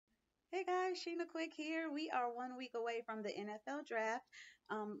Hey guys, Sheena Quick here. We are 1 week away from the NFL draft.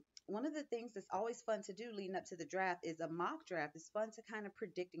 One of the things that's always fun to do leading up to the draft is a mock draft. It's fun to kind of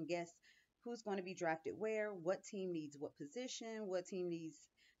predict and guess who's going to be drafted where, what team needs what position, what team needs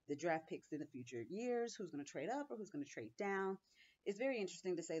the draft picks in the future years, who's going to trade up or who's going to trade down. It's very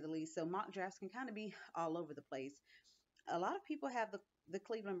interesting to say the least. So mock drafts can kind of be all over the place. A lot of people have the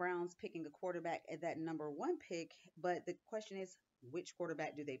Cleveland Browns picking a quarterback at that number one pick, but the question is, which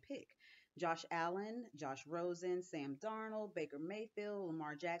quarterback do they pick? Josh Allen, Josh Rosen, Sam Darnold, Baker Mayfield,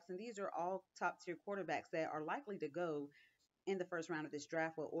 Lamar Jackson. These are all top tier quarterbacks that are likely to go in the first round of this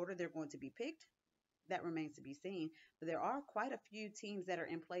draft. What order they're going to be picked, that remains to be seen. But there are quite a few teams that are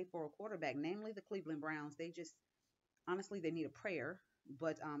in play for a quarterback, namely the Cleveland Browns. They just honestly they need a prayer,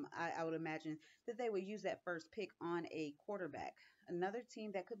 but I would imagine that they would use that first pick on a quarterback. Another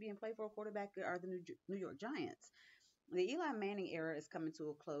team that could be in play for a quarterback are the New York Giants. The Eli Manning era is coming to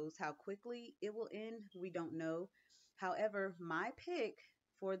a close. How quickly it will end, we don't know. However, my pick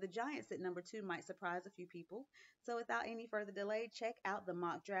for the Giants at number two might surprise a few people. So without any further delay, check out the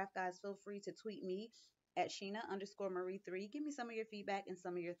mock draft, guys. Feel free to tweet me at Sheena underscore Marie 3. Give me some of your feedback and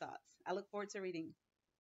some of your thoughts. I look forward to reading.